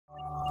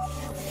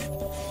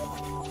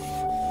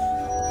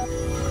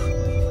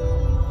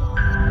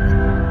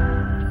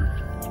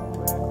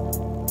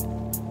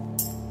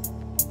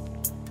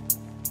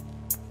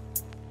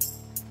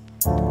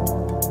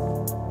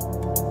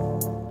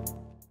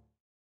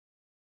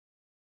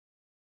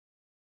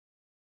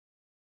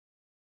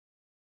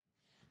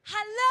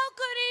Hello,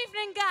 good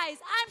evening, guys.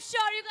 I'm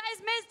sure you guys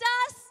missed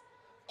us.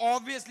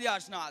 Obviously,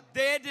 Ashna,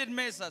 they did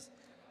miss us.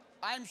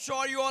 I'm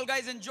sure you all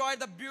guys enjoyed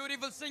the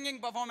beautiful singing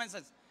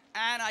performances.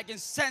 And I can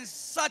sense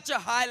such a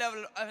high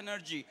level of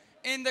energy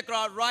in the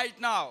crowd right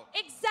now.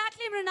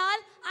 Exactly, Mrinal.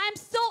 I'm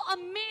so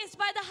amazed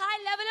by the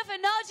high level of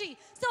energy.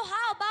 So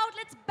how about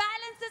let's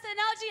balance this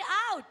energy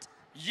out?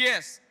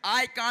 Yes,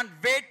 I can't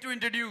wait to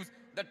introduce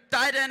the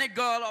Titanic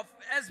girl of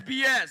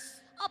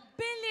SBS. A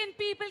billion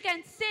people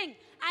can sing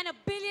and a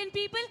billion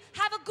people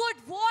have a good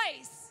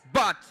voice.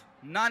 But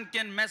none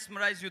can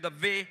mesmerize you the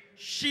way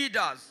she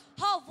does.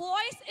 Her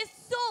voice is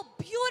so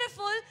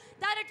beautiful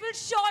that it will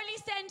surely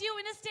send you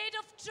in a state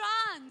of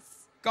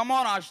trance. Come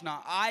on, Ashna,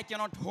 I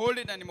cannot hold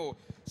it anymore.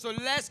 So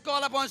let's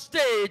call up on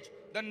stage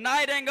the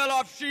Nightingale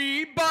of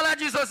Sri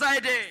Balaji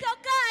Society. So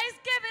guys,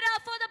 give it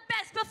up for the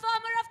best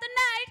performer of the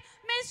night,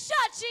 Miss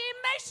Shachi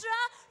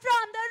Mishra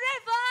from the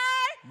River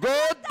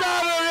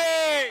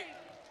Godavari!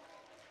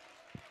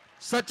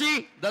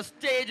 Sachi, the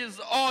stage is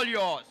all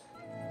yours.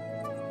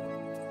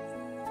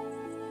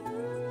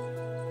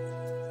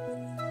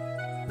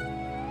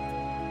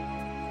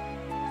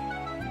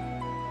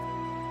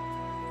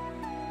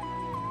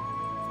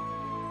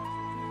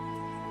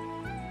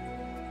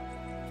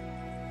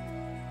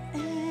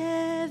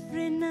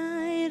 Every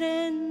night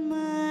in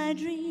my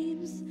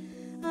dreams,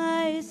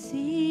 I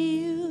see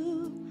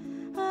you,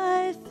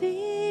 I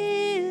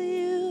feel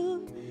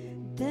you.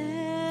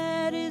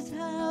 That is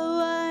how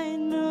I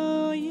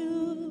know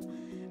you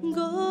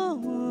go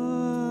on.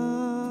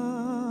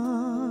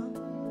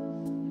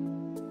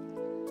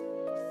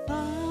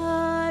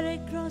 Far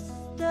across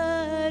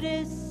the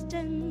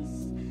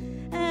distance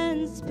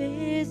and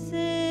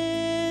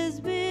spaces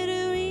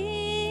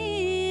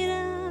between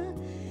us,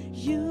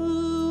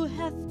 you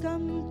have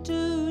come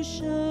to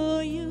show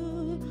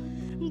you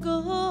go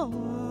on.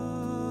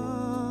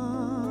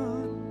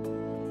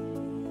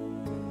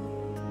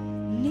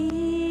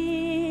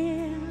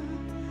 Near,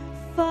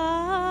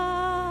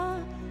 far,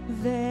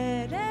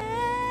 wherever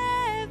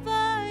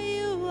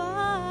you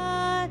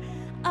are,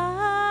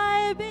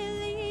 I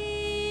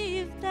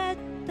believe that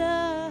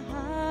the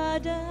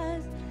heart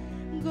does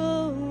go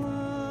on.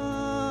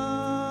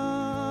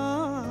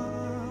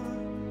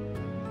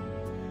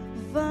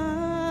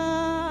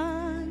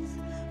 Once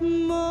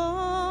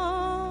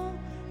more,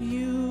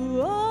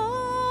 you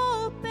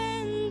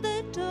open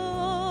the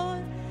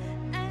door,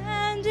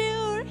 and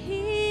you're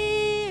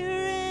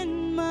here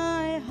in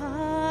my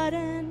heart,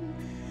 and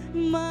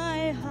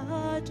my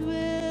heart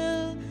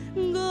will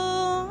go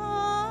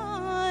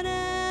on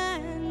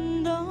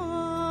and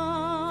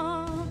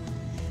on.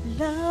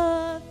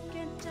 Love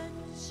can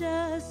touch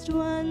just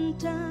one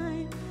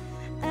time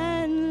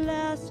and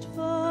last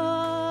for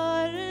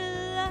a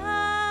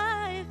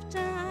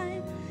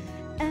lifetime,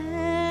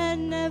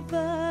 and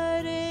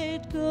never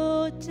it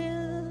go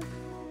till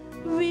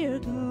we're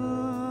gone.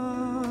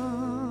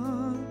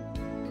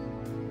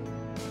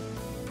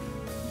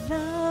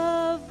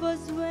 Love was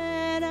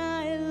when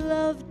I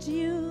loved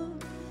you,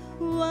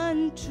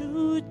 one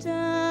true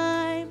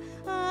time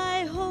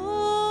I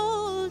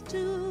hold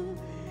to.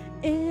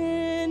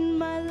 In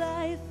my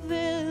life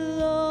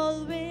will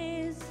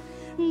always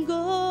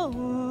go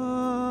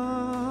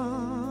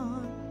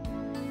on.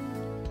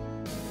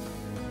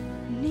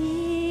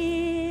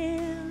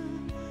 Near,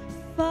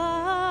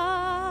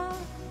 far,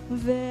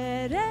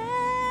 wherever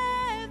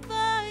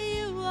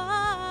you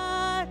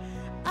are,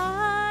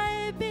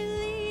 I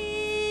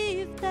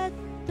believe that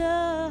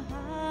the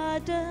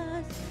heart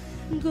does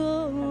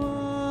go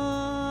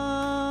on.